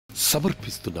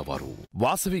సమర్పిస్తున్నవారు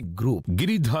Vasavi group,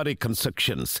 Giridhari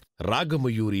constructions,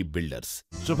 Ragamayuri builders,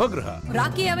 శుభగ్రహ,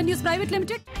 Rocky avenues private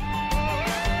limited.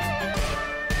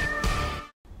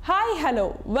 Hi hello,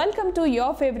 welcome to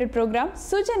your favourite programme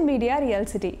Sujan media real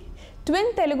city.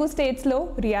 Twin Telugu స్టేట్స్లో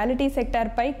reality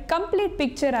సెక్టార్పై complete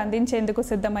picture అందించేందుకు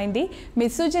సిద్ధమైంది మీ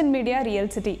Sujan media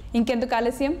real city. ఇంకెందుకు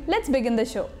ఆలస్యం, let's begin the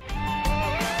show.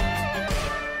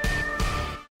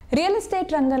 Real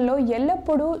estate రంగంలో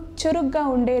ఎల్లప్పుడూ చురుగ్గా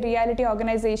ఉండే reality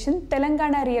organisation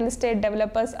Telangana real estate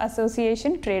developers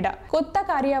association ట్రేడా. కొత్త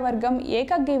కార్యవర్గం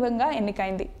ఏకగ్రీవంగా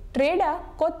ఎన్నికైంది. ట్రేడా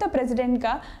కొత్త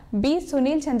ప్రెసిడెంట్గా బి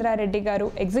సునీల్ చంద్రారెడ్డి గారు,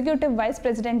 ఎగ్జిక్యూటివ్ వైస్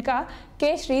ప్రెసిడెంట్గా కె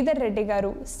శ్రీధర్ రెడ్డి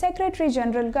గారు, సెక్రటరీ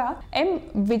జనరల్గా ఎం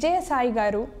విజయసాయి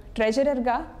గారు,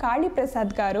 ట్రెజరర్గా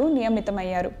కాళీప్రసాద్ గారు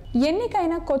నియమితమయ్యారు.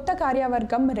 ఎన్నికైన కొత్త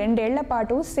కార్యవర్గం 2 ఏళ్ల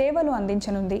పాటు సేవలు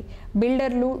అందించనుంది.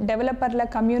 బిల్డర్లు, డెవలపర్ల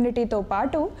కమ్యూనిటీతో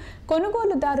పాటు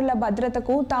కొనుగోలుదారుల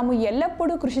భద్రతకు తాము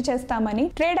ఎల్లప్పుడూ కృషి చేస్తామని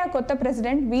ట్రేడా కొత్త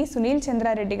ప్రెసిడెంట్ వి సునీల్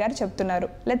చంద్రారెడ్డి గారు చెప్తున్నారు.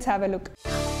 Let's have a look.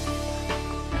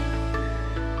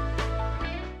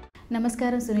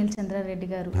 Namaskaram Sunil Chandrareddy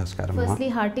garu. Namaskaram. Firstly,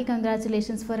 hearty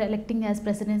congratulations for electing as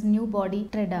president's new body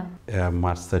TREDA.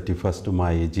 March 31st మా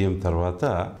AGM తర్వాత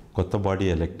కొత్త బాడీ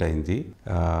ఎలెక్ట్ అయింది.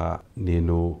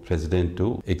 నేను president,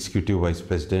 executive vice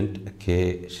president K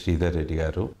Sridhar Reddy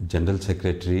గారు, జనరల్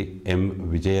సెక్రటరీ ఎం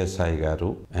విజయసాయి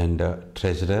గారు and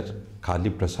treasurer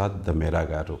Kaliprasad దమేరా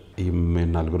గారు. ఈ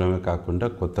మేము నలుగురమే కాకుండా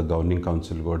కొత్త గవర్నింగ్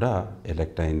కౌన్సిల్ కూడా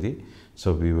ఎలెక్ట్ అయింది.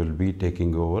 So we will be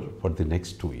taking over for the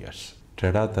next 2 years.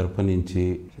 ట్రెడా తరపు నుంచి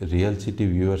రియల్ సిటీ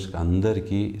వ్యూవర్స్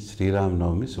అందరికీ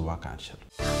శ్రీరామనవమి శుభాకాంక్షలు.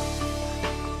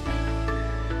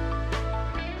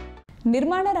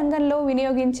 నిర్మాణ రంగంలో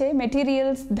వినియోగించే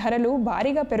మెటీరియల్స్ ధరలు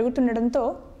భారీగా పెరుగుతుండటంతో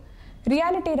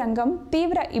రియాలిటీ రంగం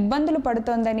తీవ్ర ఇబ్బందులు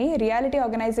పడుతోందని రియాలిటీ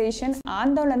ఆర్గనైజేషన్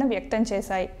ఆందోళన వ్యక్తం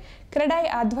చేశాయి.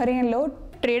 క్రెడాయ్ ఆధ్వర్యంలో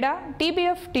ట్రేడా,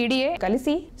 టీబీఎఫ్, టీడీఏ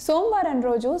కలిసి సోమవారం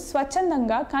రోజు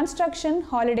స్వచ్ఛందంగా కన్స్ట్రక్షన్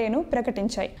హాలిడేను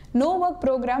ప్రకటించాయి. నో వర్క్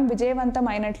ప్రోగ్రాం విజయవంతం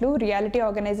అయినట్లు రియాలిటీ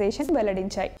ఆర్గనైజేషన్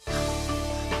వెల్లడించాయి.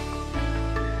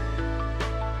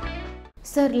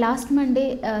 Sir, last Monday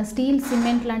steel,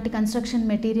 cement లాంటి కన్స్ట్రక్షన్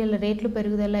మెటీరియల్ రేట్లు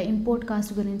పెరుగుదల, ఇంపోర్ట్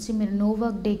కాస్ట్ గురించి మీరు నో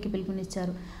వర్క్ డేకి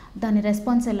పిలుపునిచ్చారు. దాని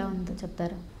రెస్పాన్స్ ఎలా ఉందో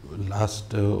చెప్తారా?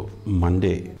 లాస్ట్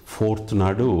మండే 4th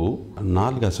నాడు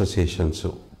 4 associations,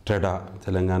 ట్రెడా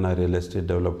Telangana real estate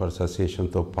developers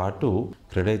అసోసియేషన్తో పాటు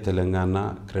CREDAI Telangana,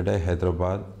 CREDAI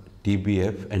Hyderabad,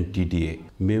 TBF and TDA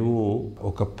మేము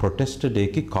ఒక ప్రొటెస్ట్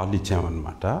డేకి కాల్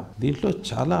ఇచ్చామన్నమాట. దీంట్లో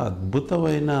చాలా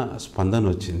అద్భుతమైన స్పందన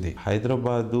వచ్చింది.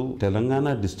 హైదరాబాదు,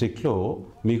 తెలంగాణ డిస్ట్రిక్ట్లో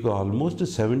మీకు ఆల్మోస్ట్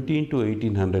 1700 to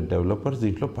 1800 డెవలపర్స్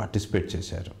దీంట్లో పార్టిసిపేట్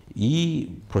చేశారు. ఈ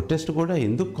ప్రొటెస్ట్ కూడా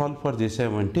ఎందుకు కాల్ ఫర్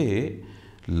చేశామంటే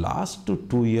లాస్ట్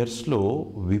 2 yearsలో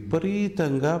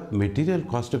విపరీతంగా మెటీరియల్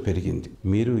కాస్ట్ పెరిగింది.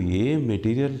 మీరు ఏ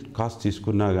మెటీరియల్ కాస్ట్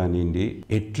తీసుకున్నా కానివ్వండి,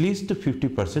 అట్లీస్ట్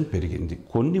 50% పెరిగింది.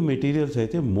 కొన్ని మెటీరియల్స్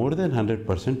అయితే మోర్ దెన్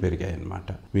 100% పెరిగాయి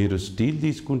అన్నమాట. మీరు స్టీల్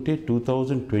తీసుకుంటే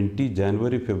 2020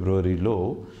 జనవరి ఫిబ్రవరిలో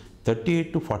 38,000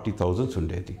 to 40,000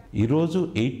 ఉండేది. ఈరోజు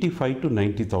 85,000 to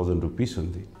 90,000 రూపీస్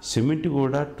ఉంది. సిమెంట్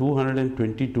కూడా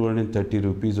 220, 230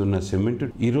 రూపీస్ ఉన్న సిమెంట్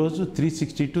ఈరోజు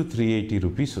 360 to 380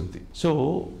 రూపీస్ ఉంది. సో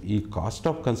ఈ కాస్ట్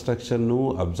ఆఫ్ కన్స్ట్రక్షన్ను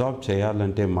అబ్జార్బ్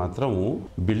చేయాలంటే మాత్రం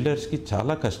బిల్డర్స్కి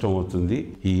చాలా కష్టం అవుతుంది.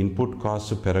 ఈ ఇన్పుట్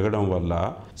కాస్ట్ పెరగడం వల్ల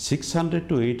 600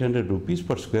 to 800 rupees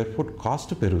per square foot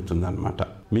cost పెరుగుతుంది అనమాట.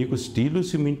 మీకు స్టీలు,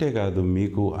 సిమెంటే కాదు,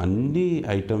 మీకు అన్ని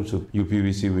items,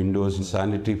 UPVC Windows,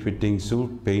 sanitary fittings,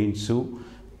 paints,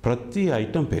 ప్రతి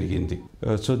ఐటమ్ పెరిగింది.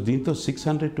 సో దీంతో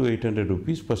 600 to 800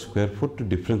 rupees per square foot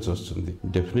difference వస్తుంది.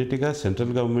 డెఫినెట్గా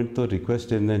సెంట్రల్ గవర్నమెంట్తో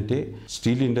రిక్వెస్ట్ ఏంటంటే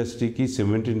స్టీల్ ఇండస్ట్రీకి,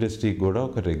 సిమెంట్ ఇండస్ట్రీకి కూడా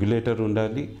ఒక రెగ్యులేటర్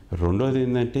ఉండాలి. రెండోది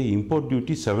ఏంటంటే ఇంపోర్ట్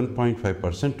డ్యూటీ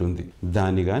 7.5% ఉంది.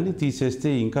 దాన్ని కానీ తీసేస్తే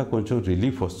ఇంకా కొంచెం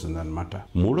రిలీఫ్ వస్తుంది అనమాట.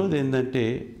 మూడోది ఏంటంటే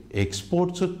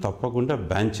ఎక్స్పోర్ట్స్ తప్పకుండా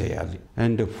బ్యాన్ చేయాలి.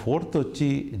 అండ్ 4th వచ్చి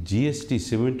జిఎస్టీ,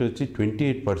 సిమెంట్ వచ్చి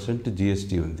 28%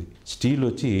 జిఎస్టీ ఉంది, స్టీల్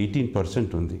వచ్చి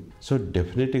 18% ఉంది. సో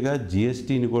డెఫినెట్గా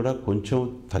జిఎస్టీని కూడా కొంచెం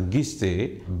తగ్గిస్తే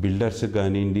బిల్డర్స్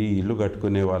కానివ్వండి, ఇల్లు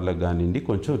కట్టుకునే వాళ్ళకి కానివ్వండి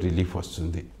కొంచెం రిలీఫ్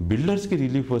వస్తుంది. బిల్డర్స్కి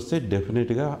రిలీఫ్ వస్తే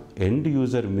డెఫినెట్గా ఎండ్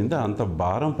యూజర్ మీద అంత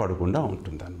భారం పడకుండా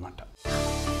ఉంటుంది అన్నమాట.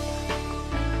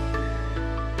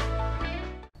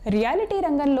 రియాలిటీ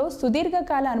రంగంలో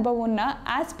సుదీర్ఘకాల అనుభవం ఉన్న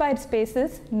ఆస్పైర్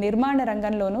స్పేసెస్ నిర్మాణ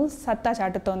రంగంలోనూ సత్తా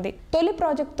చాటుతోంది. తొలి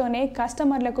ప్రాజెక్ట్తోనే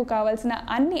కస్టమర్లకు కావాల్సిన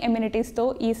అన్ని ఎమ్యూనిటీస్తో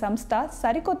ఈ సంస్థ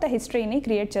సరికొత్త హిస్టరీని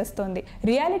క్రియేట్ చేస్తోంది.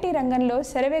 రియాలిటీ రంగంలో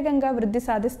శరవేగంగా వృద్ధి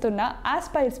సాధిస్తున్న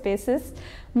ఆస్పైర్ స్పేసెస్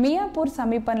మియాపూర్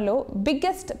సమీపంలో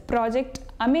బిగ్గెస్ట్ ప్రాజెక్ట్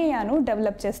అమేయాను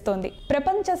డెవలప్ చేస్తోంది.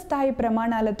 ప్రపంచ స్థాయి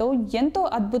ప్రమాణాలతో ఎంతో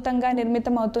అద్భుతంగా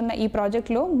నిర్మితమవుతున్న ఈ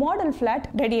ప్రాజెక్టులో మోడల్ ఫ్లాట్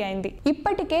రెడీ అయింది.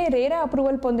 ఇప్పటికే రేరా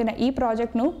అప్రూవల్ పొందిన ఈ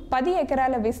ప్రాజెక్టును 10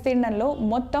 ఎకరాల విస్తీర్ణంలో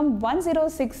మొత్తం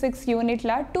 1066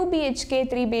 యూనిట్ల 2 BHK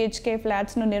 3 BHK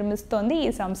ఫ్లాట్స్ ను నిర్మిస్తోంది ఈ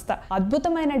సంస్థ.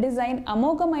 అద్భుతమైన డిజైన్,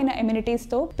 అమోఘమైన ఎమ్యూనిటీస్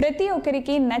తో ప్రతి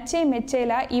ఒక్కరికి నచ్చే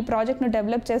మెచ్చేలా ఈ ప్రాజెక్ట్ ను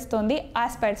డెవలప్ చేస్తోంది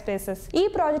ఆస్పైర్ స్పేసెస్. ఈ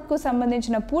ప్రాజెక్ట్ కు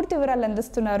సంబంధించిన పూర్తి వివరాలు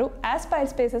అందిస్తున్నారు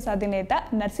ఆస్పైర్ స్పేసెస్ అధినేత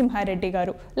నరసింహారెడ్డి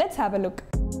గారు. Let's have a look.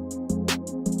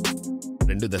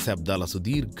 2 దశాబ్దాల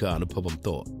సుదీర్ఘ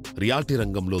అనుభవంతో రియాలిటీ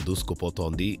రంగంలో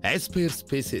దూసుకుపోతోంది ఆస్పైర్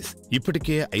స్పేసెస్.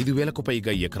 ఇప్పటికే 5,000కు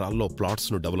పైగా ఎకరాల్లో ప్లాట్స్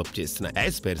ను డెవలప్ చేసిన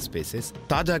ఆస్పైర్ స్పేసెస్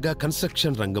తాజాగా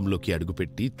కన్స్ట్రక్షన్ రంగంలోకి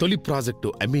అడుగుపెట్టి తొలి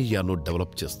ప్రాజెక్టు అమేయాను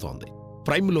డెవలప్ చేస్తోంది.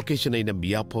 ప్రైమ్ లొకేషన్ అయిన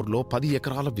మియాపూర్లో 10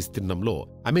 ఎకరాల విస్తీర్ణంలో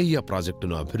అమేయా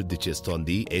ప్రాజెక్టును అభివృద్ధి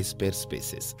చేస్తోంది ఆస్పైర్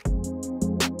స్పేసెస్.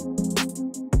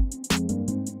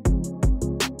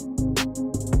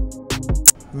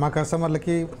 మా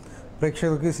కస్టమర్లకి,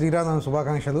 ప్రేక్షకులకి శ్రీరామనవమి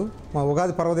శుభాకాంక్షలు. మా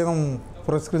ఉగాది పర్వదినం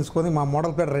పురస్కరించుకొని మా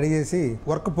మోడల్ ప్లాట్ రెడీ చేసి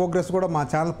వర్క్ ప్రోగ్రెస్ కూడా మా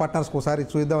ఛానల్ పార్ట్నర్స్కి ఒకసారి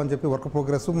చూద్దామని చెప్పి వర్క్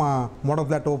ప్రోగ్రెస్ మా మోడల్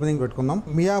ప్లాట్ ఓపెనింగ్ పెట్టుకున్నాం.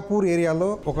 మియాపూర్ ఏరియాలో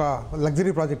ఒక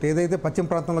లగ్జరీ ప్రాజెక్ట్ ఏదైతే పశ్చిమ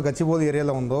ప్రాంతంలో గచ్చిబౌలి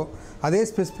ఏరియాలో ఉందో అదే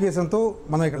స్పెసిఫికేషన్తో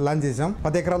మనం ఇక్కడ లాంచ్ చేసాం.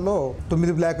 10 ఎకరాల్లో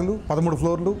 9 బ్లాకులు, 13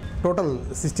 ఫ్లోర్లు, total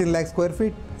 16 lakh square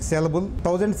feet saleable.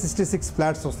 1066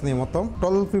 flats వస్తున్నాయి. మొత్తం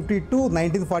 1250 to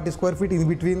 1940 square feet in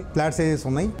between flats ages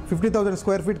ఉన్నాయి. 50,000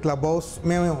 square feet క్లబ్ హౌస్.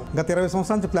 మేము గత 20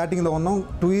 సంవత్సరాల నుంచి ప్లాటింగ్లో ఉన్నాం.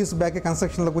 2 years బ్యాక్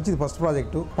కన్స్ట్రక్షన్లోకి వచ్చి ఇది ఫస్ట్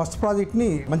ప్రాజెక్ట్ని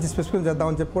మంచి స్పెసిఫికేషన్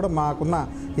చేద్దామని చెప్పి కూడా మాకున్న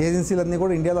ఏజెన్సీలన్నీ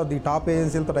కూడా ఇండియాలో ది టాప్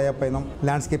ఏజెన్సీలతో టైఅప్ అయినాం.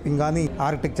 ల్యాండ్స్కేపింగ్ కానీ,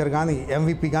 ఆర్కిటెక్చర్ కానీ,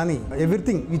 MVP కానీ,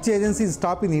 everything which agency is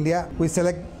top in India we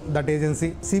select that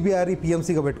agency. CBRE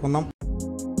PMCగా పెట్టుకున్నాం.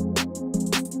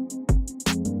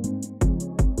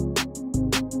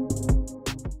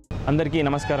 అందరికీ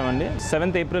నమస్కారం అండి.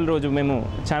 7th April రోజు మేము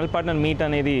ఛానల్ పార్ట్నర్ మీట్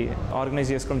అనేది ఆర్గనైజ్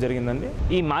చేసుకోవడం జరిగిందండి.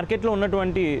 ఈ మార్కెట్లో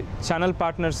ఉన్నటువంటి ఛానల్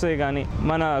పార్ట్నర్సే కానీ,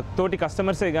 మన తోటి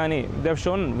కస్టమర్సే కానీ, they have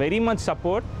shown very much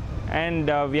support and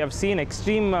we have seen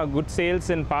extreme good sales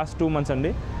in past 2 months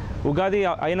అండి. ఉగాది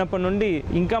అయినప్పటి నుండి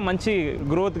ఇంకా మంచి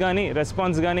గ్రోత్ కానీ,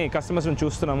 రెస్పాన్స్ కానీ కస్టమర్స్ని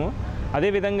చూస్తున్నాము.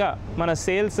 అదేవిధంగా మన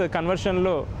sales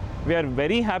కన్వర్షన్లో we are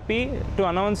very happy to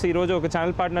announce ఈరోజు ఒక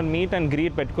channel partner meet and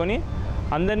greet పెట్టుకొని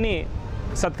అందరినీ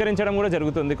సత్కరించడం కూడా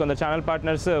జరుగుతుంది. కొంత channel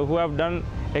partners who have done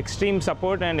extreme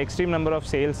support and extreme number of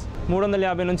sales.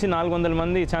 350 నుంచి 400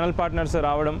 మంది ఛానల్ పార్ట్నర్స్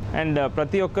రావడం అండ్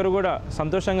ప్రతి ఒక్కరు కూడా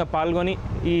సంతోషంగా పాల్గొని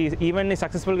ఈ ఈవెంట్ని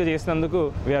సక్సెస్ఫుల్గా చేసినందుకు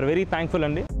వీఆర్ వెరీ థ్యాంక్ఫుల్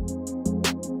అండి.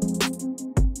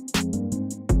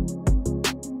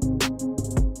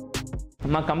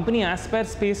 మా కంపెనీ ఆస్పైర్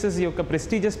స్పేసెస్ యొక్క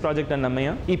ప్రెస్టీజియస్ ప్రాజెక్ట్ అండి అమేయ.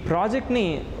 ఈ ప్రాజెక్ట్ని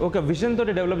ఒక విజన్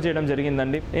తోటి డెవలప్ చేయడం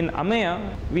జరిగిందండి. In Ameya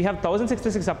we have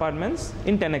 1066 apartments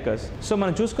in 10 acres. So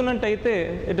మనం చూసుకున్నట్టయితే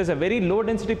it is a very low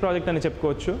density project అని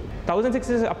చెప్పుకోవచ్చు.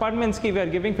 1066 అపార్ట్మెంట్స్కి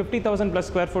we are giving 50,000 plus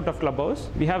square foot of clubhouse.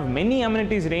 We have many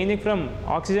amenities ranging from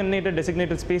oxygenated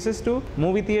designated spaces to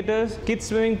movie theaters, kids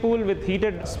swimming pool with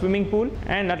heated swimming pool,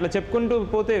 and అట్లా చెప్పుకుంటూ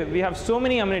పోతే we have so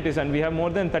many amenities and we have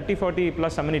more than 30-40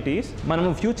 plus amenities.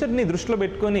 మనము ఫ్యూచర్ని దృష్టిలో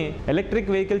పెట్టుకొని electric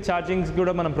vehicle chargings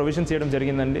కూడా మనం provision చేయడం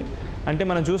జరిగిందండి. అంటే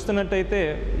మనం చూస్తున్నట్టయితే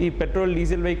ఈ పెట్రోల్,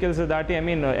 డీజిల్ వెహికల్స్ దాటి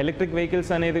ఎలక్ట్రిక్ వెహికల్స్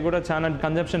అనేది కూడా చాలా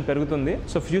కన్జంప్షన్ పెరుగుతుంది.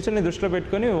 సో ఫ్యూచర్ని దృష్టిలో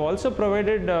పెట్టుకొని also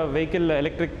provided vehicle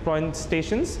electric point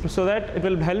stations so that it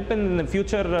will help in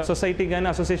future society కానీ,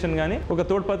 అసోసియేషన్ కానీ ఒక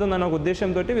తోడ్పడుతుంది అన్న ఒక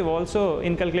ఉద్దేశంతో we also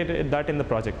ఇన్కల్కులేటెడ్ that in the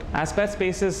project. Aspire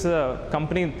spaces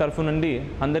company తరఫు నుండి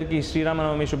అందరికీ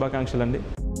శ్రీరామనవమి శుభాకాంక్షలు అండి.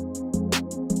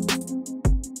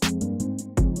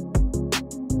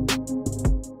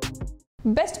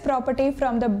 Best property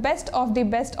from the best of the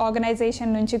best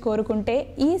organisation నుంచి కోరుకుంటే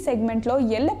ఈ సెగ్మెంట్లో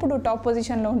ఎల్లప్పుడూ టాప్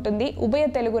పొజిషన్లో ఉంటుంది ఉభయ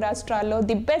తెలుగు రాష్ట్రాల్లో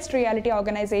the best reality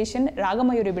organisation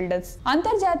Ragamayuri builders.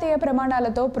 అంతర్జాతీయ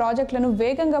ప్రమాణాలతో ప్రాజెక్టులను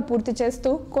వేగంగా పూర్తి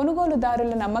చేస్తూ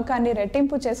కొనుగోలుదారుల నమ్మకాన్ని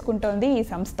రెట్టింపు చేసుకుంటోంది ఈ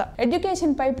సంస్థ.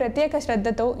 ఎడ్యుకేషన్ పై ప్రత్యేక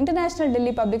శ్రద్ధతో ఇంటర్నేషనల్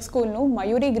ఢిల్లీ పబ్లిక్ స్కూల్ ను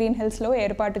మయూరి గ్రీన్ హిల్స్ లో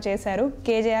ఏర్పాటు చేశారు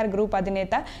KJR గ్రూప్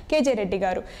అధినేత KJ రెడ్డి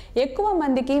గారు. ఎక్కువ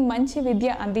మందికి మంచి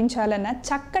విద్య అందించాలన్న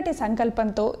చక్కటి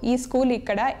సంకల్పంతో ఈ స్కూల్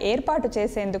ఇక్కడ ఏర్పాటు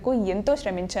చేసేందుకు ఎంతో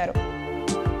శ్రమించారు.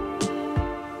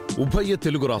 ఉభయ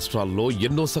తెలుగు రాష్ట్రాల్లో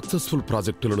ఎన్నో సక్సెస్ఫుల్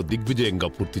ప్రాజెక్టులను దిగ్విజయంగా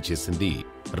పూర్తి చేసింది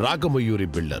Ragamayuri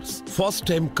builders. First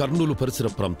time Kurnool పరిసర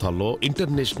ప్రాంతాల్లో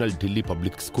ఇంటర్నేషనల్ ఢిల్లీ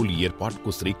పబ్లిక్ స్కూల్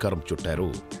ఏర్పాటుకు శ్రీకారం చుట్టారు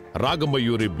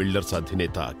రాగమయూరి బిల్డర్స్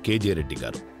అధినేత KJ రెడ్డి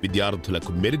గారు.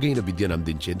 విద్యార్థులకు మెరుగైన విద్యను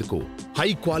అందించేందుకు హై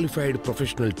క్వాలిఫైడ్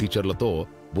ప్రొఫెషనల్ టీచర్లతో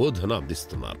బోధన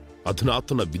అందిస్తున్నారు.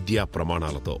 అధునాతన విద్యా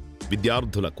ప్రమాణాలతో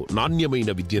విద్యార్థులకు నాణ్యమైన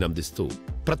విద్యను అందిస్తూ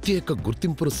ప్రత్యేక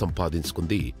గుర్తింపును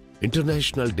సంపాదించుకుంది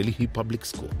ఇంటర్నేషనల్ ఢిల్లీ పబ్లిక్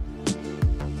స్కూల్.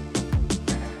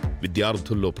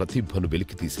 విద్యార్థుల్లో ప్రతిభను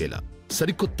వెలికితీసేలా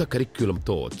సరికొత్త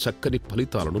కరిక్యులంతో చక్కని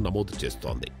ఫలితాలను నమోదు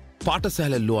చేస్తోంది.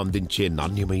 పాఠశాలల్లో అందించే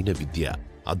నాణ్యమైన విద్య,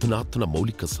 అధునాతన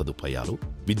మౌలిక సదుపాయాలు,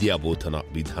 విద్యాబోధన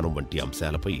విధానం వంటి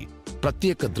అంశాలపై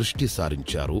ప్రత్యేక దృష్టి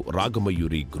సారించారు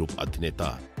రాగమయూరి గ్రూప్ అధినేత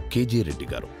కేజీ రెడ్డి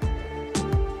గారు.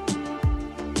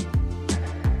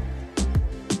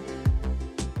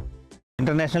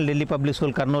 International Delhi public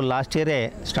school Kurnool last ఇయరే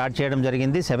స్టార్ట్ చేయడం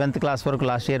జరిగింది. 7th క్లాస్ వరకు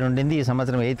లాస్ట్ ఇయర్ ఉండింది. ఈ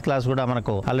సంవత్సరం 8th క్లాస్ కూడా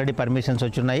మనకు ఆల్రెడీ పర్మిషన్స్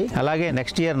వచ్చున్నాయి. అలాగే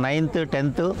next year 9th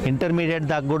 10th intermediate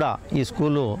దాకా కూడా ఈ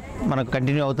స్కూలు మనకు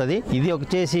కంటిన్యూ అవుతుంది. ఇది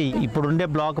వచ్చేసి ఇప్పుడుండే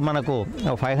బ్లాక్ మనకు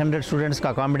 500 స్టూడెంట్స్కి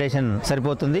అకామిడేషన్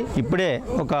సరిపోతుంది. ఇప్పుడే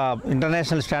ఒక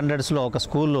ఇంటర్నేషనల్ స్టాండర్డ్స్లో ఒక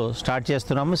స్కూల్ స్టార్ట్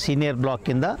చేస్తున్నాము. సీనియర్ బ్లాక్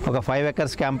కింద ఒక 5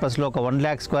 acres క్యాంపస్లో ఒక 1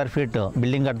 lakh square feet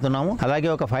బిల్డింగ్ కడుతున్నాము.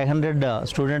 అలాగే ఒక 500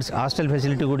 స్టూడెంట్స్ హాస్టల్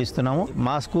ఫెసిలిటీ కూడా ఇస్తున్నాము.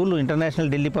 మా school international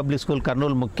Delhi public school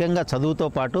Kurnool ముఖ్యంగా చదువుతో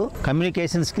పాటు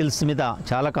కమ్యూనికేషన్ స్కిల్స్ మీద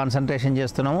చాలా కాన్సన్ట్రేషన్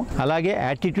చేస్తున్నాము. అలాగే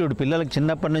యాటిట్యూడ్, పిల్లలకు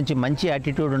చిన్నప్పటి నుంచి మంచి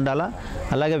యాటిట్యూడ్ ఉండాలా,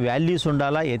 అలాగే వాల్యూస్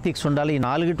ఉండాలా, ఎథిక్స్ ఉండాలి. ఈ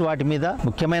 4 వాటి మీద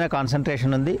ముఖ్యమైన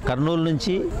కాన్సన్ట్రేషన్ ఉంది. కర్నూలు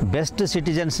నుంచి బెస్ట్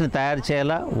సిటిజన్స్ని తయారు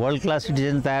చేయాలా, వరల్డ్ క్లాస్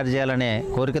సిటిజన్ తయారు చేయాలనే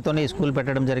కోరికతోనే ఈ స్కూల్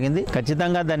పెట్టడం జరిగింది.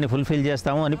 ఖచ్చితంగా దాన్ని ఫుల్ఫిల్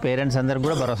చేస్తాము అని పేరెంట్స్ అందరికీ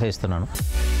కూడా భరోసా ఇస్తున్నాను.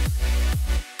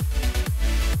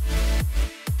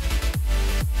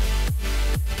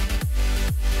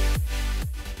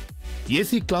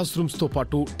 ఏసీ క్లాస్ రూమ్స్ తో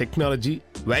పాటు technology,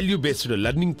 value based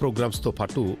learning programmes తో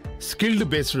పాటు స్కిల్డ్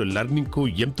బేస్డ్ లెర్నింగ్ కు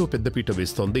ఎంతో పెద్దపీట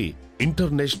వేస్తోంది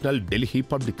international Delhi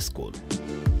public school.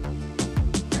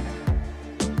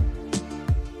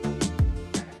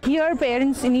 Here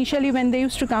parents initially when they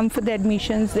used to come for the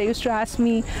admissions, they used to ask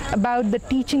me about the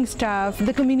teaching staff,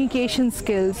 the communication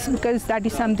skills, because that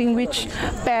is something which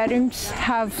parents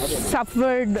have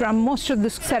suffered from most of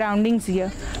the surroundings here.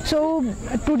 So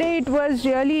today it was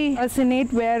really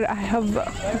fascinating where I have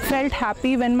felt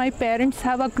happy when my parents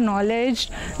have acknowledged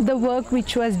the work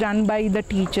which was done by the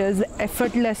teachers, the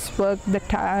effortless work,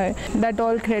 that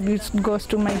all credit goes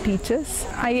to my teachers.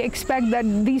 I expect that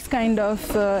these kind of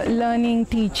learning,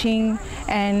 teaching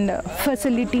and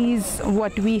facilities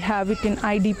what we have it in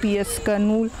IDPS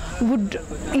Karnool would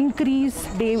increase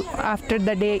day after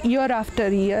the day, year after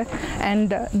year, and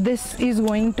this is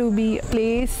going to be a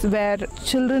place where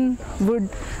children would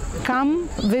come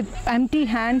with empty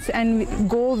hands and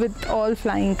go with all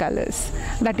flying colors.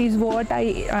 That is what I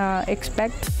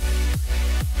expect.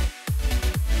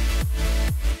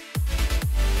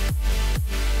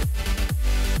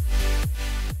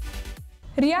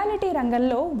 Reality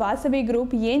రంగంలో Vasavi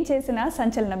group ఏం చేసినా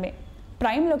సంచలనమే.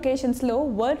 Prime లొకేషన్స్లో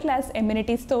world class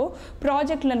ఎమ్యూనిటీస్తో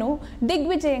ప్రాజెక్టులను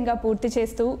దిగ్విజయంగా పూర్తి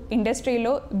చేస్తూ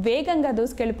ఇండస్ట్రీలో వేగంగా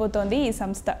దూసుకెళ్లిపోతోంది ఈ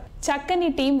సంస్థ. చక్కని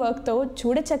టీం వర్క్తో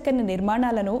చూడచక్కని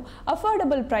నిర్మాణాలను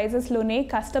అఫోర్డబుల్ ప్రైజెస్లోనే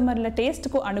కస్టమర్ల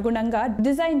టేస్ట్కు అనుగుణంగా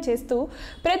డిజైన్ చేస్తూ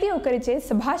ప్రతి ఒక్కరిచే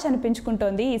శభాష్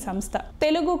అనిపించుకుంటోంది ఈ సంస్థ.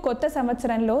 తెలుగు కొత్త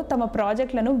సంవత్సరంలో తమ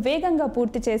ప్రాజెక్టులను వేగంగా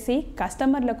పూర్తి చేసి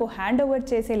కస్టమర్లకు హ్యాండ్ ఓవర్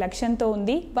చేసే లక్ష్యంతో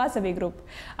ఉంది వాసవి గ్రూప్.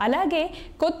 అలాగే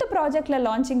కొత్త ప్రాజెక్టుల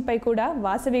లాంచింగ్ పై కూడా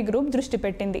వాసవి గ్రూప్ దృష్టి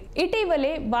పెట్టింది.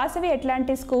 ఇటీవలే వాసవి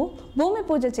అట్లాంటిస్కు భూమి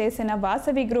పూజ చేసిన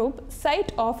వాసవి గ్రూప్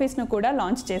సైట్ ఆఫీస్ను కూడా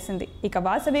లాంచ్ చేసింది. ఇక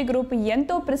వాసవి గ్రూప్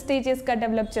ఎంతో ప్రెస్టీజియస్గా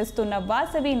డెవలప్ చేస్తున్న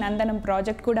వాసవి నందనం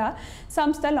ప్రాజెక్ట్ కూడా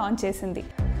సంస్థ లాంచ్ చేసింది.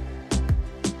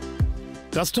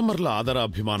 కస్టమర్ల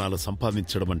ఆదరాభిమానాలు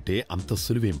సంపాదించడం అంటే అంత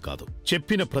సులువేం కాదు.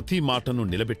 చెప్పిన ప్రతి మాటను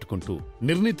నిలబెట్టుకుంటూ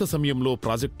నిర్ణీత సమయంలో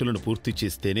ప్రాజెక్టులను పూర్తి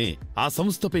చేస్తేనే ఆ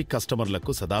సంస్థపై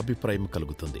కస్టమర్లకు సదాభిప్రాయం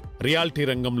కలుగుతుంది. రియాలిటీ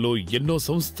రంగంలో ఎన్నో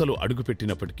సంస్థలు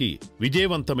అడుగుపెట్టినప్పటికీ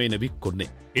విజయవంతమైనవి కొన్నే.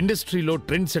 ఇండస్ట్రీలో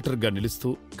ట్రెండ్ సెటర్గా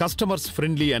నిలుస్తూ కస్టమర్స్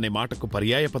ఫ్రెండ్లీ అనే మాటకు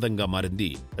పర్యాయపదంగా మారింది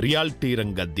రియాలిటీ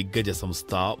రంగ దిగ్గజ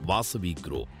సంస్థ Vasavi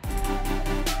group.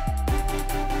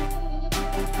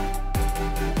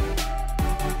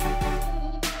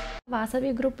 Vasavi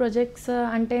group projects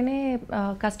అంటేనే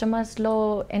కస్టమర్స్లో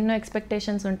ఎన్నో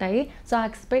ఎక్స్పెక్టేషన్స్ ఉంటాయి. సో ఆ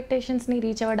ఎక్స్పెక్టేషన్స్ని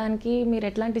రీచ్ అవ్వడానికి మీరు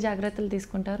ఎట్లాంటి జాగ్రత్తలు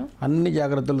తీసుకుంటారు? అన్ని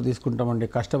జాగ్రత్తలు తీసుకుంటామండి.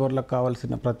 కస్టమర్లకు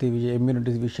కావాల్సిన ప్రతి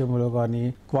ఇమ్యూనిటీస్ విషయంలో కానీ,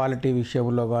 క్వాలిటీ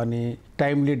విషయంలో కానీ,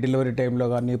 టైమ్లీ డెలివరీ టైంలో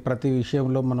కానీ ప్రతి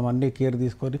విషయంలో మనం అన్ని కేర్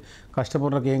తీసుకొని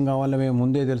కస్టమర్లకు ఏం కావాలో మేము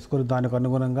ముందే తెలుసుకొని దానికి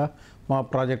అనుగుణంగా మా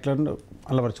ప్రాజెక్టులను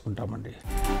అలవరుచుకుంటామండి.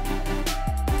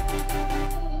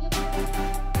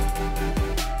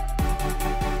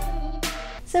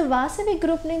 సార్, వాసవి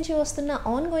గ్రూప్ నుంచి వస్తున్న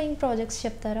ఆన్ గోయింగ్ ప్రాజెక్ట్స్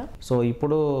చెప్తారా? సో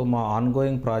ఇప్పుడు మా ఆన్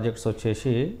గోయింగ్ ప్రాజెక్ట్స్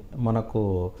వచ్చేసి మనకు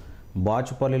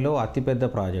బాచుపల్లిలో అతిపెద్ద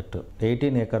ప్రాజెక్టు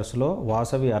 18 acresలో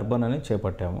వాసవి అర్బన్ అని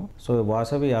చేపట్టాము. So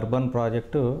Vasavi urban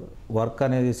project work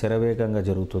అనేది శరవేగంగా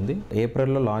జరుగుతుంది.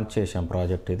 ఏప్రిల్లో లాంచ్ చేశాం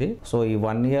ప్రాజెక్ట్ ఇది. సో ఈ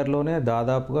 1 yearలోనే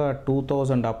దాదాపుగా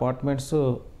 2000 అపార్ట్మెంట్స్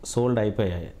సోల్డ్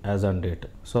అయిపోయాయి as on date.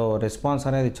 So response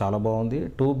అనేది చాలా బాగుంది.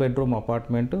 2 bedroom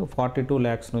అపార్ట్మెంట్ 42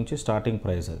 lakhs నుంచి స్టార్టింగ్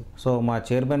ప్రైస్ అది. సో మా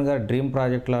చైర్మన్ గారు డ్రీమ్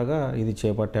ప్రాజెక్ట్ లాగా ఇది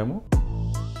చేపట్టాము.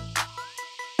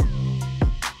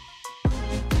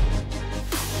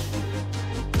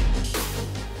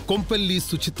 కొంపెల్లి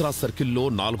సుచిత్ర సర్కిల్లో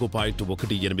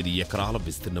 4.18 ఎకరాల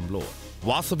విస్తీర్ణంలో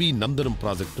వాసవి నందనం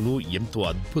ప్రాజెక్టును ఎంతో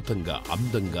అద్భుతంగా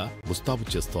అందంగా ముస్తాబు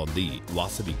చేస్తోంది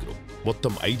వాసవి గ్రూప్.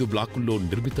 మొత్తం 5 బ్లాకుల్లో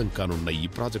నిర్మితం కానున్న ఈ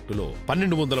ప్రాజెక్టులో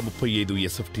 1235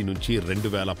 ఎస్ఎఫ్టీ నుంచి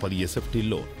 2010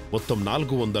 ఎస్ఎఫ్టీల్లో మొత్తం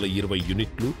 420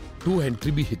 యూనిట్లు 2 and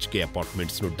 3 BHK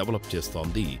అపార్ట్మెంట్స్ ను డెవలప్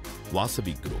చేస్తోంది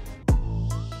వాసవి గ్రూప్.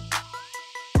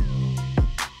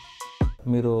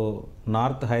 మీరు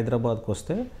నార్త్ హైదరాబాద్కి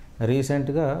వస్తే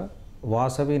రీసెంట్గా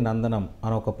వాసవి నందనం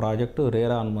అనే ఒక ప్రాజెక్టు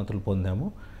రేరా అనుమతులు పొందాము.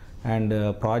 అండ్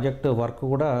ప్రాజెక్ట్ వర్క్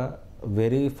కూడా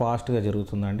వెరీ ఫాస్ట్గా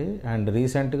జరుగుతుందండి. అండ్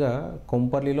రీసెంట్గా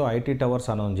కొంపల్లిలో ఐటీ టవర్స్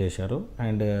అనౌన్స్ చేశారు.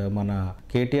 అండ్ మన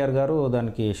కేటీఆర్ గారు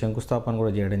దానికి శంకుస్థాపన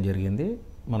కూడా చేయడం జరిగింది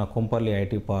మన కొంపల్లి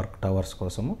ఐటీ పార్క్ టవర్స్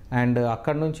కోసము. అండ్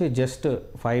అక్కడ నుంచి జస్ట్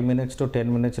 5 minutes to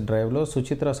 10 minutes డ్రైవ్లో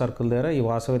సుచిత్ర సర్కిల్ దగ్గర ఈ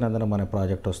వాసవి నందనం అనే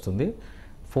ప్రాజెక్ట్ వస్తుంది.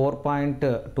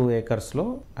 4.2 acresలో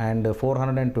అండ్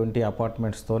 420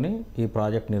 అపార్ట్మెంట్స్తోని ఈ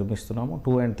ప్రాజెక్ట్ నిర్మిస్తున్నాము.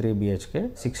 2 and 3 BHK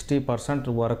 60%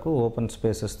 వరకు ఓపెన్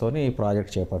స్పేసెస్తోని ఈ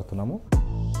project చేపడుతున్నాము.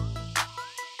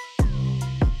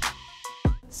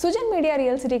 Sujan media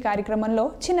real city కార్యక్రమంలో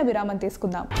చిన్న విరామం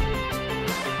తీసుకుందాం.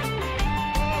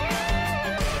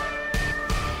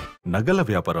 నగల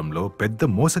వ్యాపారంలో పెద్ద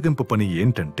మోసగింపు పని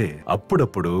ఏంటంటే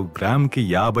అప్పుడప్పుడు గ్రామ్కి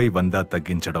 50-100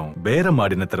 తగ్గించడం,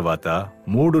 బేరమాడిన తర్వాత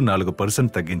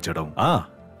 3-4% తగ్గించడం.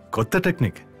 కొత్త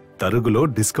టెక్నిక్, తరుగులో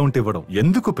డిస్కౌంట్ ఇవ్వడం.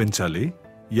 ఎందుకు పెంచాలి,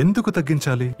 ఎందుకు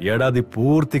తగ్గించాలి? ఏడాది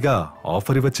పూర్తిగా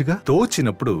ఆఫర్ ఇవ్వచ్చుగా.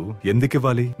 తోచినప్పుడు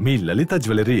ఎందుకివ్వాలి? మీ లలిత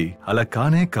జ్యువెలరీ అలా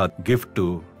కానే కాదు. గిఫ్ట్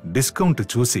డిస్కౌంట్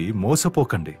చూసి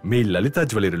మోసపోకండి. మీ లలిత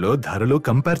జ్యువెలరీలో ధరలు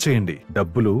కంపేర్ చేయండి.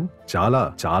 డబ్బులు చాలా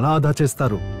చాలా ఆదా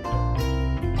చేస్తారు.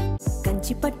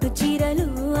 పట్టు చీరలు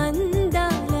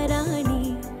అందాల రాణి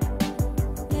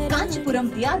కాంచీపురం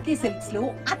విఆర్కే సిల్క్స్ లో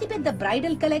అతిపెద్ద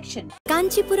bridal collection.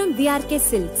 Kanchipuram VRK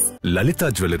silks. లలిత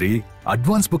జ్యువెలరీ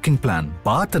అడ్వాన్స్ బుకింగ్ ప్లాన్.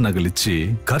 పాత నగలిచ్చి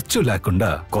ఖర్చు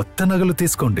లేకుండా కొత్త నగలు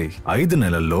తీసుకోండి. 5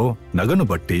 నెలల్లో నగను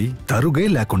బట్టి తరుగే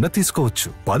లేకుండా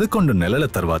తీసుకోవచ్చు. 11 నెలల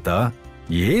తర్వాత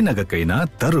ఏ నగకైనా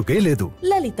తరుగే లేదు.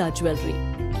 లలిత జ్యువెలరీ.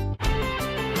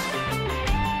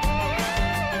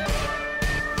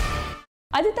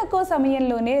 అతి తక్కువ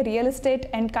సమయంలోనే రియల్ ఎస్టేట్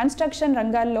అండ్ కన్స్ట్రక్షన్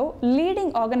రంగాల్లో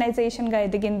లీడింగ్ ఆర్గనైజేషన్గా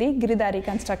ఎదిగింది Giridhari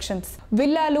constructions.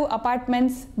 విల్లాలు,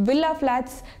 apartments, villa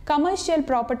flats, commercial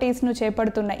ప్రాపర్టీస్ను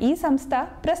చేపడుతున్న ఈ సంస్థ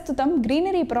ప్రస్తుతం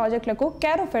గ్రీనరీ ప్రాజెక్టులకు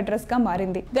కేర్ ఆఫ్ అడ్రస్గా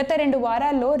మారింది. గత 2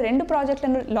 వారాల్లో 2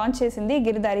 ప్రాజెక్టులను లాంచ్ చేసింది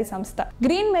గిరిదారి సంస్థ.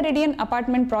 గ్రీన్ మెరిడియన్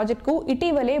అపార్ట్మెంట్ ప్రాజెక్టుకు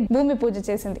ఇటీవలే భూమి పూజ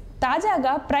చేసింది.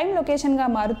 తాజాగా ప్రైమ్ లొకేషన్గా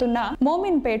మారుతున్న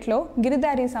మోమిన్పేట్లో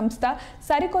గిరిదారి సంస్థ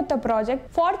సరికొత్త project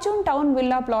fortune town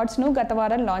villa plots ను గత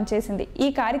వారం లాంచ్ చేసింది. ఈ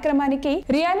కార్యక్రమానికి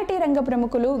రియాలిటీ రంగ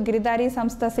ప్రముఖులు, గిరిదారి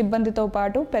సంస్థ సిబ్బందితో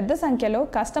పాటు పెద్ద సంఖ్యలో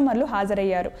కస్టమర్లు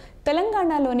హాజరయ్యారు.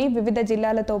 తెలంగాణలోని వివిధ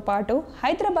జిల్లాలతో పాటు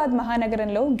హైదరాబాద్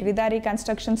మహానగరంలో గిరిదారి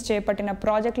కన్స్ట్రక్షన్స్ చేపట్టిన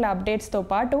ప్రాజెక్టుల అప్డేట్స్ తో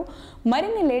పాటు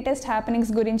మరిన్ని లేటెస్ట్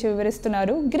హ్యాపెనింగ్స్ గురించి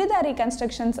వివరిస్తున్నారు గిరిదారి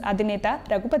కన్స్ట్రక్షన్స్ అధినేత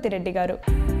రఘుపతి రెడ్డి గారు.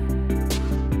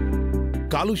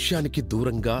 కాలుష్యానికి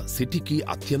దూరంగా సిటీకి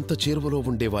అత్యంత చేరువలో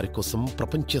ఉండే వారి కోసం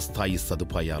ప్రపంచ స్థాయి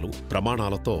సదుపాయాలు,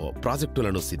 ప్రమాణాలతో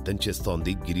ప్రాజెక్టులను సిద్ధం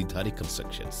చేస్తోంది గిరిధారి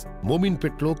కన్స్ట్రక్షన్స్.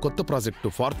 మోమిన్పేట్లో కొత్త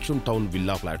project fortune town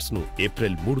villa flats ను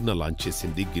ఏప్రిల్ 3న లాంచ్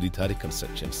చేసింది గిరిధారి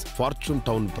కన్స్ట్రక్షన్స్. ఫార్చ్యూన్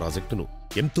టౌన్ ప్రాజెక్టును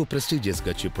ఎంతో ప్రెస్టీజియస్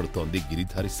గా చేపడుతోంది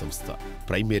గిరిధారి సంస్థ.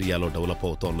 ప్రైమ్ ఏరియాలో డెవలప్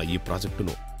అవుతోన్న ఈ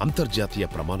ప్రాజెక్టును అంతర్జాతీయ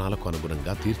ప్రమాణాలకు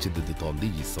అనుగుణంగా తీర్చిదిద్దుతోంది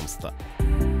ఈ సంస్థ.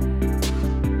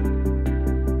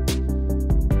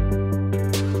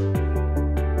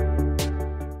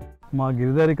 మా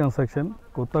గిరిదారి కన్స్ట్రక్షన్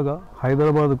కొత్తగా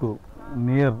హైదరాబాద్కు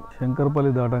నియర్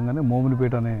శంకర్పల్లి దాటంగానే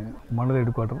మోమిన్పేట్ అనే మండల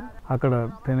హెడ్ క్వార్టర్, అక్కడ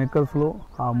 10 acresలో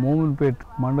ఆ మోమిన్పేట్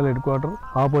మండల head quarter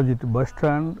opposite bus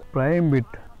stand prime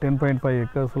bit 10.5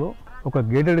 acresలో ఒక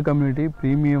gated community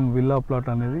premium villa plot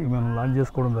అనేది మేము లాంచ్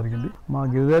చేసుకోవడం జరిగింది. మా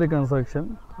Giridhari construction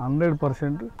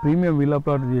 100% premium villa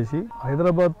plot చేసి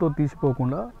హైదరాబాద్తో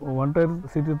తీసిపోకుండా 1 tier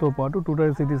సిటీతో పాటు 2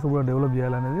 tier సిటీస్ కూడా డెవలప్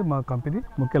చేయాలనేది మా కంపెనీ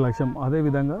ముఖ్య లక్ష్యం.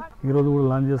 అదేవిధంగా ఈరోజు కూడా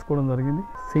లాంచ్ చేసుకోవడం జరిగింది.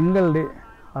 సింగిల్ డే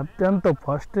అత్యంత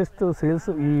ఫాస్టెస్ట్ సేల్స్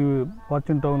ఈ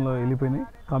ఫార్చ్యూన్ టౌన్లో వెళ్ళిపోయినాయి.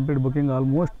 Complete booking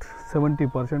almost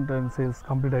 70% and sales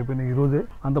complete అయిపోయినాయి ఈరోజే.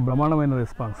 అంత బ్రహ్మాండమైన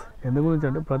రెస్పాన్స్. ఎందు గురించి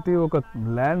అంటే ప్రతి ఒక్క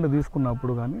ల్యాండ్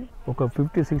తీసుకున్నప్పుడు కానీ ఒక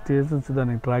 50-60 years నుంచి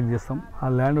దాన్ని ట్రాక్ చేస్తాం. ఆ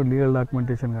ల్యాండ్ లీగల్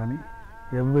డాక్యుమెంటేషన్ కానీ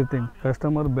ఎవ్రీథింగ్.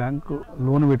 కస్టమర్ బ్యాంకు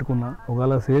లోన్ పెట్టుకున్నా,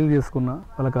 ఒకవేళ సేల్ చేసుకున్నా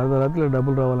వాళ్ళకి అర్ధరాత్రిలో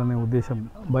డబ్బులు రావాలనే ఉద్దేశం.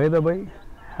 By the by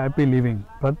happy living.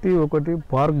 ప్రతి ఒక్కటి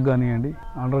పార్క్ కానివ్వండి,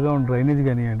 అండర్గ్రౌండ్ డ్రైనేజ్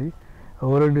కానివ్వండి,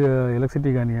 ఓవర్ హెడ్ ఎలక్ట్రిసిటీ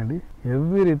కానివ్వండి,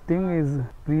 everything is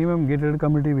premium gated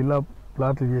community villa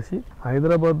ప్లాట్లు చేసి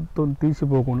హైదరాబాద్తో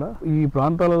తీసిపోకుండా ఈ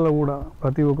ప్రాంతాలలో కూడా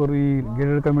ప్రతి ఒక్కరు ఈ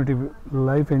గేటెడ్ కమ్యూనిటీ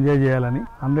లైఫ్ ఎంజాయ్ చేయాలని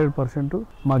 100%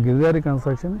 మా గిరిదారి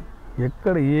కన్స్ట్రక్షన్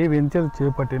ఎక్కడ ఏ వెంచర్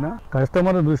చేపట్టినా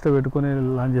కస్టమర్ దృష్టిలో పెట్టుకుని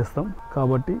లాంచ్ చేస్తాం.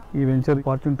 కాబట్టి ఈ వెంచర్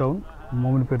ఫార్చ్యూన్ టౌన్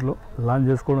మోమిన్పేటలో లాంచ్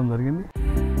చేసుకోవడం జరిగింది.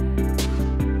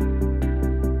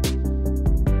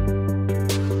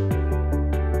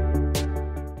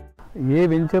 ఏ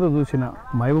వెంచర్ చూసినా,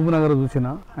 మహబూబ్ నగర్ చూసినా,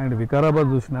 అండ్ వికారాబాద్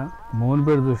చూసినా,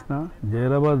 మోహన్పేట చూసినా,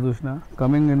 జైరాబాద్ చూసినా,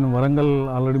 కమింగ్ ఇన్ వరంగల్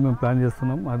ఆల్రెడీ మేము ప్లాన్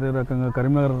చేస్తున్నాం. అదే రకంగా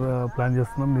కరీంనగర్ ప్లాన్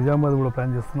చేస్తున్నాం, నిజామాబాద్ కూడా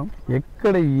ప్లాన్ చేస్తున్నాం.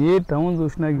 ఎక్కడ ఏ టౌన్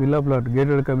చూసినా విల్లా ప్లాట్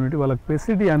గేటెడ్ కమ్యూనిటీ వాళ్ళకి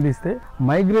ఫెసిలిటీ అందిస్తే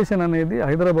మైగ్రేషన్ అనేది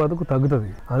హైదరాబాద్కు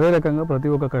తగ్గుతుంది. అదే రకంగా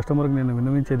ప్రతి ఒక్క కస్టమర్కి నేను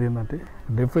విన్నవించేది ఏంటంటే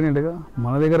డెఫినెట్గా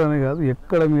మన దగ్గరనే కాదు,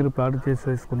 ఎక్కడ మీరు ప్లాట్ చేసి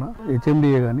తీసుకున్నా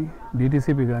హెచ్ఎండిఏ కానీ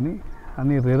డిటీసీపీ కానీ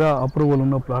అన్ని రెరా అప్రూవల్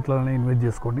ఉన్న ప్లాట్లనే ఇన్వెస్ట్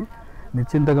చేసుకోండి.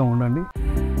 నిశ్చింతగా ఉండండి.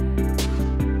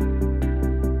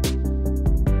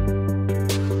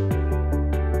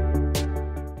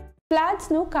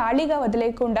 ఫ్లాట్స్ను ఖాళీగా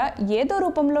వదిలేకుండా ఏదో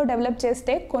రూపంలో డెవలప్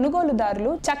చేస్తే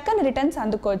కొనుగోలుదారులు చక్కని రిటర్న్స్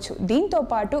అందుకోవచ్చు. దీంతో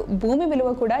పాటు భూమి విలువ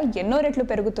కూడా ఎన్నో రెట్లు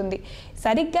పెరుగుతుంది.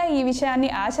 సరిగ్గా ఈ విషయాన్ని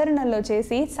ఆచరణలో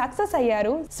చేసి సక్సెస్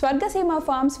అయ్యారు స్వర్గసీమ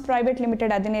ఫార్మ్స్ ప్రైవేట్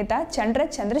లిమిటెడ్ అధినేత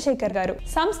చంద్రశేఖర్ గారు.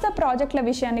 సంస్థ ప్రాజెక్టుల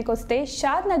విషయానికి వస్తే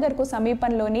షాద్ నగర్ కు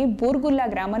సమీపంలోని బూర్గుల్లా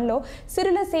గ్రామంలో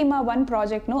సిరులసీమ 1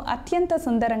 ప్రాజెక్టును అత్యంత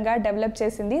సుందరంగా డెవలప్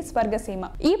చేసింది స్వర్గసీమ.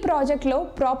 ఈ ప్రాజెక్టులో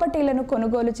ప్రాపర్టీలను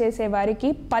కొనుగోలు చేసే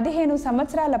వారికి 15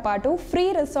 సంవత్సరాల పాటు ఫ్రీ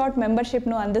రిసార్ట్ మెంబర్షిప్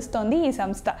ను అందిస్తోంది ఈ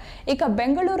సంస్థ. ఇక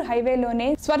బెంగళూరు హైవేలోనే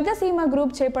స్వర్గసీమ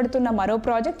గ్రూప్ చేపడుతున్న మరో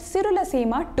ప్రాజెక్ట్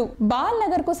సిరులసీమ 2 బాల్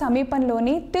నగర్ కు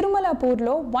సమీపంలోని తిరుమలపూర్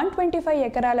లో 125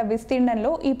 ఎకరాల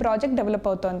విస్తీర్ణంలో ఈ ప్రాజెక్ట్ డెవలప్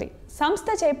అవుతోంది. సంస్థ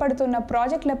చేపడుతున్న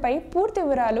ప్రాజెక్టులపై పూర్తి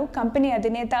వివరాలు కంపెనీ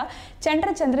అధినేత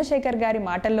చంద్రశేఖర్ గారి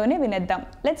మాటల్లోనే వినేద్దాం.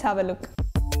 Let's have a look.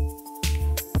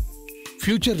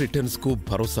 Future returns కు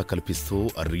భరోసా కల్పిస్తూ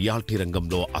రియాల్టీ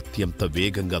రంగంలో అత్యంత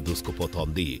వేగంగా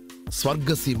దూసుకుపోతోంది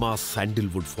Swargaseema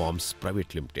Sandalwood forms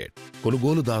private limited.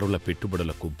 కొనుగోలుదారుల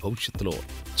పెట్టుబడులకు భవిష్యత్తులో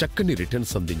చక్కని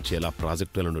రిటర్న్స్ అందించేలా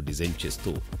ప్రాజెక్టులను డిజైన్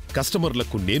చేస్తూ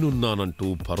కస్టమర్లకు నేనున్నానంటూ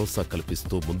భరోసా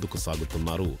కల్పిస్తూ ముందుకు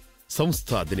సాగుతున్నారు సంస్థ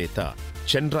అధినేత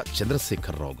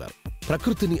చంద్రశేఖరరావు గారు.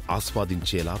 ప్రకృతిని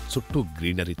ఆస్వాదించేలా చుట్టూ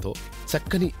గ్రీనరీతో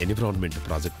చక్కని ఎన్విరాన్మెంట్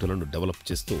ప్రాజెక్టులను డెవలప్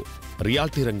చేస్తూ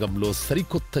రియాల్టీ రంగంలో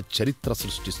సరికొత్త చరిత్ర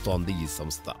సృష్టిస్తోంది ఈ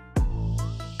సంస్థ.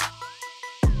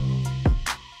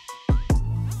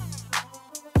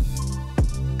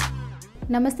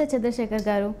 నమస్తే చంద్రశేఖర్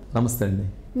గారు. నమస్తే అండి.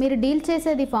 మీరు డీల్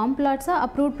చేసేది ఫామ్ ప్లాట్సా,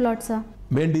 అప్రూవ్డ్ ప్లాట్సా?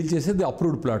 మేము డీల్ చేసేది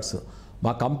అప్రూవ్డ్ ప్లాట్స్.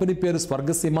 మా కంపెనీ పేరు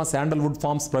Swargaseema sandalwood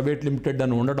forms private limited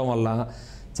అని ఉండడం వల్ల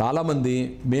చాలామంది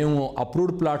మేము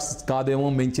అప్రూవ్డ్ ప్లాట్స్ కాదేమో,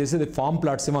 మేము చేసేది ఫామ్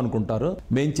ప్లాట్స్ ఏమో అనుకుంటారు.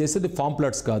 మేము చేసేది ఫామ్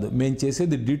ప్లాట్స్ కాదు, మేము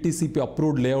చేసేది డిటీసీపీ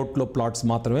అప్రూవ్డ్ లేఅవుట్లో ప్లాట్స్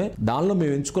మాత్రమే. దానిలో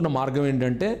మేము ఎంచుకున్న మార్గం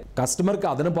ఏంటంటే కస్టమర్కి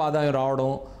అదనపు ఆదాయం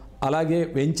రావడం, అలాగే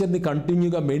వెంచర్ని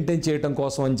కంటిన్యూగా మెయింటైన్ చేయడం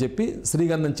కోసం అని చెప్పి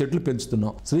శ్రీగంధం చెట్లు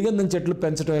పెంచుతున్నాం. శ్రీగంధం చెట్లు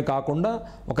పెంచడమే కాకుండా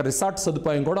ఒక రిసార్ట్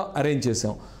సదుపాయం కూడా అరేంజ్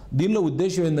చేసాం. దీనిలో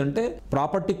ఉద్దేశం ఏంటంటే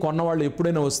ప్రాపర్టీ కొన్న వాళ్ళు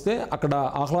ఎప్పుడైనా వస్తే అక్కడ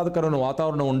ఆహ్లాదకరమైన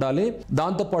వాతావరణం ఉండాలి,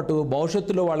 దాంతోపాటు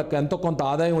భవిష్యత్తులో వాళ్ళకి ఎంతో కొంత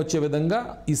ఆదాయం వచ్చే విధంగా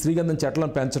ఈ శ్రీగంధం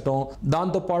చెట్లను పెంచడం,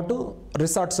 దాంతోపాటు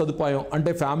రిసార్ట్ సదుపాయం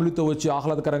అంటే ఫ్యామిలీతో వచ్చి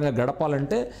ఆహ్లాదకరంగా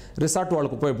గడపాలంటే రిసార్ట్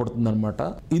వాళ్ళకు ఉపయోగపడుతుంది అనమాట.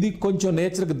 ఇది కొంచెం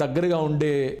నేచర్కి దగ్గరగా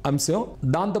ఉండే అంశం.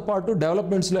 దాంతోపాటు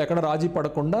డెవలప్మెంట్స్లో ఎక్కడ రాజీ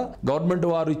పడకుండా గవర్నమెంట్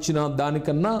వారు ఇచ్చిన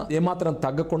దానికన్నా ఏమాత్రం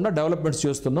తగ్గకుండా డెవలప్మెంట్స్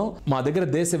చేస్తున్నాం. మా దగ్గర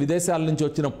దేశ విదేశాల నుంచి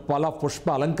వచ్చిన ఫల పుష్ప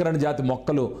అలంకరణ జాతి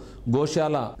మొక్కలు,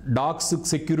 గోశాల, డాగ్స్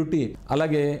సెక్యూరిటీ,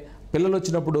 అలాగే పిల్లలు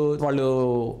వచ్చినప్పుడు వాళ్ళు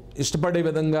ఇష్టపడే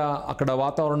విధంగా అక్కడ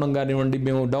వాతావరణం కానివ్వండి,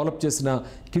 మేము డెవలప్ చేసిన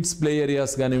కిడ్స్ ప్లే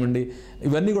ఏరియాస్ కానివ్వండి,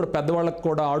 ఇవన్నీ కూడా పెద్దవాళ్ళకి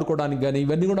కూడా ఆడుకోవడానికి కానీ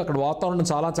ఇవన్నీ కూడా అక్కడ వాతావరణం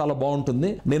చాలా చాలా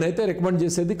బాగుంటుంది. నేనైతే రికమెండ్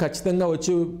చేసేది ఖచ్చితంగా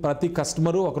వచ్చి ప్రతి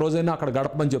కస్టమరు ఒక రోజైనా అక్కడ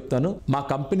గడపమని చెప్తాను. మా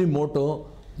కంపెనీ మోటో,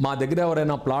 మా దగ్గర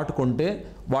ఎవరైనా ప్లాట్ కొంటే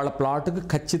వాళ్ళ ప్లాట్కి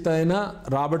ఖచ్చితమైన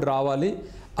రాబడి రావాలి.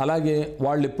 అలాగే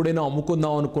వాళ్ళు ఎప్పుడైనా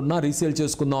అమ్ముకుందాం అనుకున్నా, రీసేల్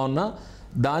చేసుకుందాం అన్నా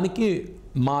దానికి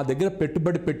మా దగ్గర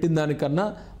పెట్టుబడి పెట్టిన దానికన్నా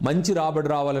మంచి రాబడి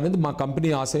రావాలనేది మా కంపెనీ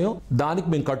ఆశయం. దానికి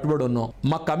మేము కట్టుబడి ఉన్నాం.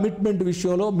 మా కమిట్మెంట్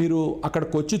విషయంలో మీరు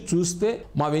అక్కడికి వచ్చి చూస్తే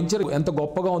మా వెంచర్ ఎంత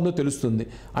గొప్పగా ఉందో తెలుస్తుంది.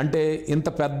 అంటే ఇంత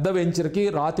పెద్ద వెంచర్కి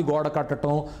రాతి గోడ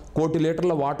కట్టడం, 1 కోటి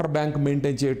లీటర్ల వాటర్ బ్యాంక్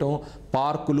మెయింటైన్ చేయటం,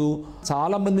 పార్కులు,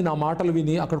 చాలామంది నా మాటలు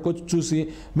విని అక్కడికి వచ్చి చూసి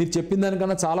మీరు చెప్పిన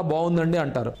దానికన్నా చాలా బాగుందండి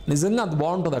అంటారు. నిజంగా అంత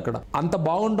బాగుంటుంది అక్కడ. అంత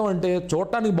బాగుంటాం అంటే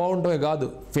చూడటానికి బాగుంటమే కాదు,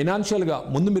 ఫైనాన్షియల్గా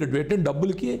ముందు మీరు పెట్టిన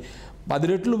డబ్బులకి 10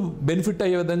 రెట్లు బెనిఫిట్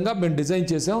అయ్యే విధంగా మేము డిజైన్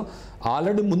చేసాం.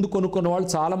 ఆల్రెడీ ముందు కొనుక్కున్న వాళ్ళు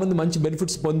చాలామంది మంచి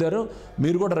బెనిఫిట్స్ పొందారు.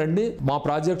 మీరు కూడా రండి. మా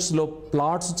ప్రాజెక్ట్స్లో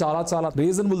ప్లాట్స్ చాలా చాలా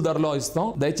రీజనబుల్ ధరలో ఇస్తాం.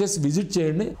 దయచేసి విజిట్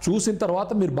చేయండి. చూసిన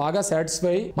తర్వాత మీరు బాగా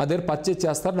సాటిస్ఫై అయ్యి మా దగ్గర పర్చేజ్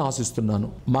చేస్తారని ఆశిస్తున్నాను.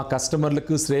 మా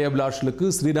కస్టమర్లకు, శ్రేయభిలాషులకు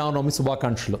శ్రీరామనవమి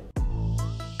శుభాకాంక్షలు.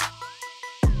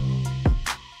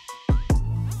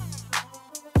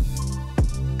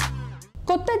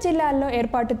 కొత్త జిల్లాల్లో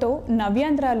ఏర్పాటుతో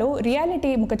నవ్యాంధ్రలో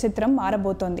రియాలిటీ ముఖచిత్రం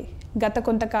మారబోతోంది. గత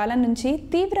కొంతకాలం నుంచి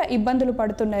తీవ్ర ఇబ్బందులు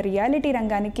పడుతున్న రియాలిటీ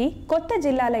రంగానికి కొత్త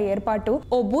జిల్లాల ఏర్పాటు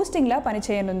ఓ బూస్టింగ్ లా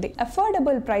పనిచేయనుంది.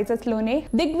 అఫోర్డబుల్ ప్రైసెస్ లోనే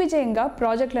దిగ్విజయంగా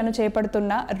ప్రాజెక్టులను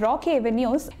చేపడుతున్న రాకీ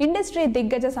ఎవెన్యూస్ ఇండస్ట్రీ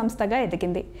దిగ్గజ సంస్థగా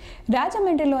ఎదిగింది.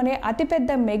 రాజమండ్రిలోనే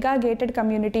అతిపెద్ద mega gated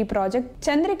community project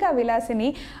Chandrika విలాసిని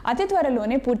అతి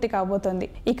త్వరలోనే పూర్తి కాబోతోంది.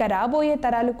 ఇక రాబోయే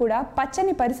తరాలు కూడా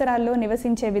పచ్చని పరిసరాల్లో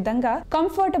నివసించే విధంగా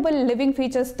కంఫర్టబుల్ లివింగ్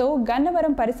ఫీచర్స్ తో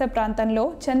గన్నవరం పరిసర ప్రాంతంలో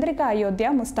చంద్రికా అయోధ్య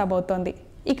ముస్తాబవుతోంది.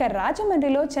 ఇక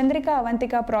రాజమండ్రిలో చంద్రికా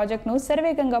అవంతిక ప్రాజెక్టును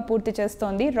శరవేగంగా పూర్తి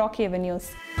చేస్తోంది రాకీ ఎవెన్యూస్.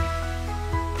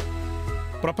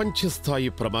 ప్రపంచ స్థాయి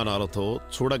ప్రమాణాలతో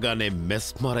చూడగానే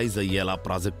మెస్మరైజ్ అయ్యేలా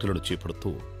ప్రాజెక్టులను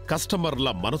చేపడుతూ కస్టమర్ల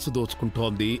మనసు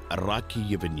దోచుకుంటోంది రాకీ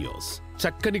ఎవెన్యూస్.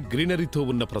 చక్కని గ్రీనరీతో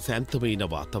ఉన్న ప్రశాంతమైన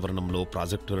వాతావరణంలో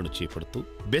ప్రాజెక్టులను చేపడుతూ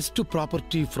best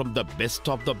property from the best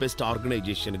of the best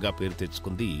organisation గా పేరు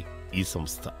తెచ్చుకుంది ఈ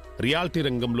సంస్థ. రియాలిటీ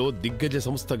రంగంలో దిగ్గజ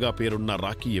సంస్థగా పేరున్న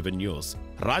రాకీ ఎవెన్యూస్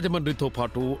రాజమండ్రితో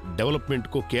పాటు డెవలప్మెంట్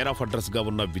కు కేర్ ఆఫ్ అడ్రస్ గా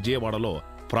ఉన్న విజయవాడలో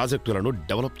ప్రాజెక్టులను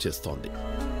డెవలప్ చేస్తోంది.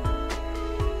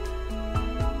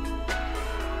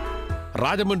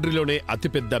 రాజమండ్రిలోనే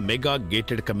అతిపెద్ద mega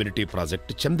gated community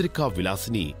project Chandrika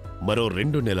విలాసిని మరో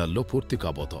 2 నెలల్లో పూర్తి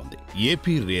కాబోతోంది.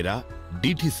 ఏపీ రేరా,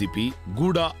 డిటిసిపి,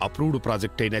 గూడా అప్రూవ్డ్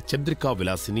ప్రాజెక్ట్ అయిన చంద్రికా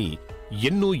విలాసిని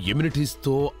ఎన్నో ఎమ్యూనిటీస్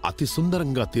తో అతి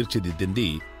సుందరంగా తీర్చిదిద్దింది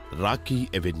రాకీ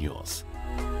ఎవెన్యూస్.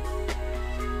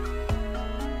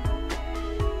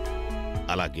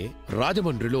 అలాగే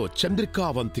రాజమండ్రిలో చంద్రికా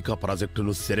అవంతిక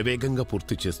ప్రాజెక్టును శరవేగంగా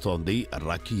పూర్తి చేస్తోంది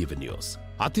రాకీ ఎవెన్యూస్.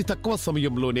 అతి తక్కువ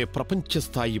సమయంలోనే ప్రపంచ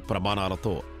స్థాయి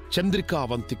ప్రమాణాలతో చంద్రికా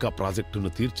అవంతిక ప్రాజెక్టును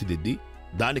తీర్చిదిద్ది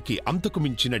దానికి అంతకు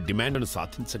మించిన డిమాండ్ను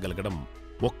సాధించగలగడం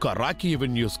ఒక్క రాకీ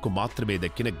ఎవెన్యూస్ కు మాత్రమే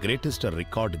దక్కిన గ్రేటెస్ట్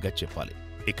రికార్డుగా చెప్పాలి.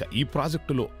 ఇక ఈ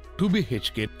ప్రాజెక్టులో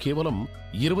 2BHK కేవలం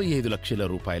 25 లక్షల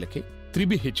రూపాయలకే,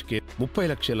 3BHK 30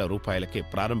 లక్షల రూపాయలకే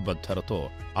ప్రారంభ ధరతో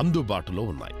అందుబాటులో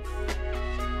ఉన్నాయి.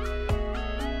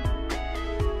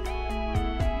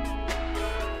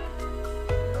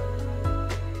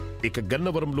 ఇక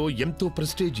గన్నవరంలో ఎంతో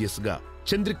ప్రెస్టీజియస్ గా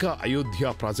చంద్రికా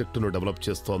అయోధ్య ప్రాజెక్టును డెవలప్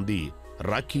చేస్తోంది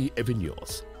రాకీ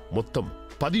ఎవెన్యూస్. మొత్తం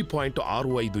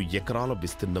 10.65 ఎకరాల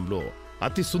విస్తీర్ణంలో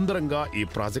అతి సుందరంగా ఈ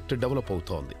ప్రాజెక్టు డెవలప్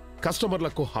అవుతోంది.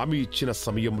 కస్టమర్లకు హామీ ఇచ్చిన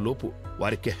సమయంలోపు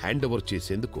వారికి హ్యాండ్ ఓవర్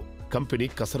చేసేందుకు కంపెనీ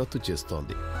కసరత్తు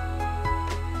చేస్తోంది.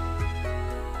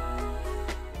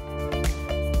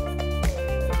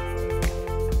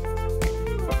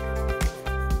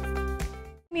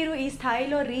 మీరు ఈ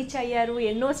స్థాయిలో రీచ్ అయ్యారు,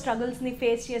 ఎన్నో స్ట్రగుల్స్ని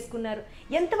ఫేస్ చేసుకున్నారు.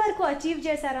 ఎంతవరకు అచీవ్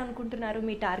చేశారు అనుకుంటున్నారు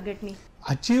మీ టార్గెట్ని?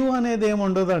 అచీవ్ అనేది ఏమి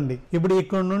ఉండదండి. ఇప్పుడు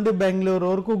ఇక్కడ నుండి బెంగళూరు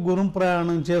వరకు గురం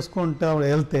ప్రయాణం చేసుకుంటూ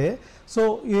వెళ్తే, సో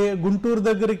ఈ గుంటూరు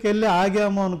దగ్గరికి వెళ్ళి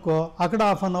ఆగాము అనుకో, అక్కడ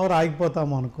 1/2 అవర్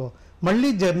ఆగిపోతాము అనుకో, మళ్ళీ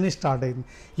జర్నీ స్టార్ట్ అయింది.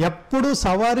 ఎప్పుడు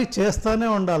సవారీ చేస్తూనే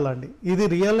ఉండాలండి. ఇది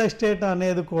రియల్ ఎస్టేట్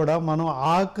అనేది కూడా మనం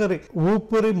ఆఖరి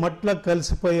ఊపిరి మట్ల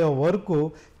కలిసిపోయే వరకు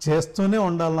చేస్తూనే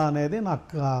ఉండాలనేది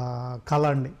నాకు కళ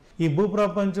అండి. ఈ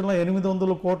భూప్రపంచంలో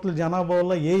 800 కోట్ల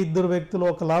జనాభాలో ఏ 2 వ్యక్తులు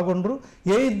ఒకలాగుండరు,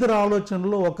 ఏ 2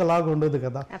 ఆలోచనలు ఒకలాగుండదు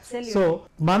కదా. సో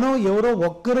మనం ఎవరో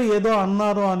ఒక్కరు ఏదో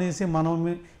అన్నారు అనేసి మనం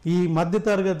ఈ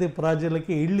మధ్యతరగతి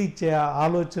ప్రజలకి ఇళ్ళు ఇచ్చే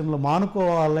ఆలోచనలు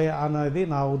మానుకోవాలి అనేది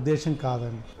నా ఉద్దేశం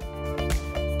కాదండి.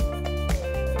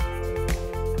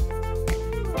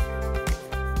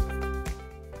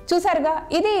 చూసారుగా,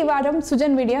 ఇది ఈ వారం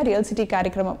సుజన్ మీడియా రియల్ సిటీ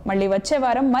కార్యక్రమం. మళ్ళీ వచ్చే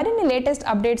వారం మరిన్ని లేటెస్ట్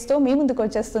అప్డేట్స్తో మీ ముందుకు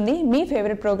వచ్చేస్తుంది మీ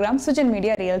favourite programme Sujan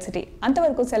media real city.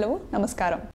 అంతవరకు సెలవు, నమస్కారం.